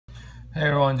Hey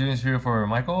everyone, doing this video for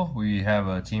Michael. We have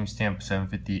a Team Stamp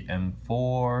 750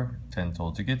 M4, 10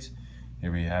 total tickets.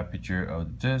 Here we have a picture of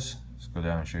the disc. Let's go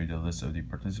down and show you the list of the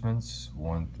participants,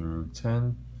 1 through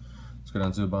 10. Let's go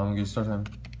down to the bottom and get start time.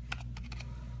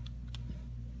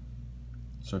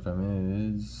 Start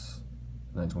time is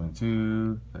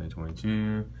 9:22,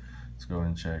 9:22. Let's go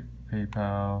and check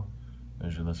PayPal.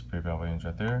 There's your list of PayPal items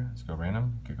right there. Let's go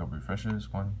random, get a couple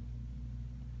refreshes. 1,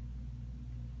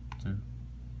 2.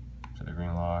 Set the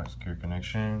green lock, secure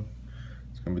connection.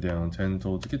 It's gonna be down 10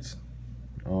 total tickets.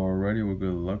 Alrighty, well,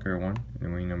 good luck everyone. And the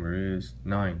winning number is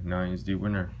 9. 9 is the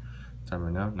winner. Time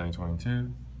right now,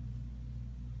 9:22.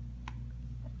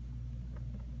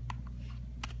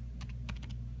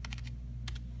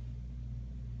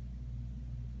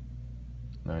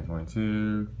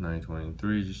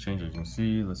 $9.23, just change as you can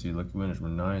see. Let's see, lucky winners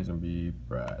number 9 is gonna be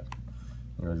Brad.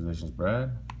 Congratulations,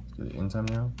 Brad. Let's get the end time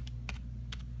now.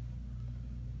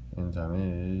 End time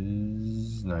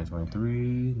is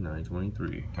 9:23,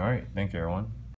 9:23. All right, thank you everyone.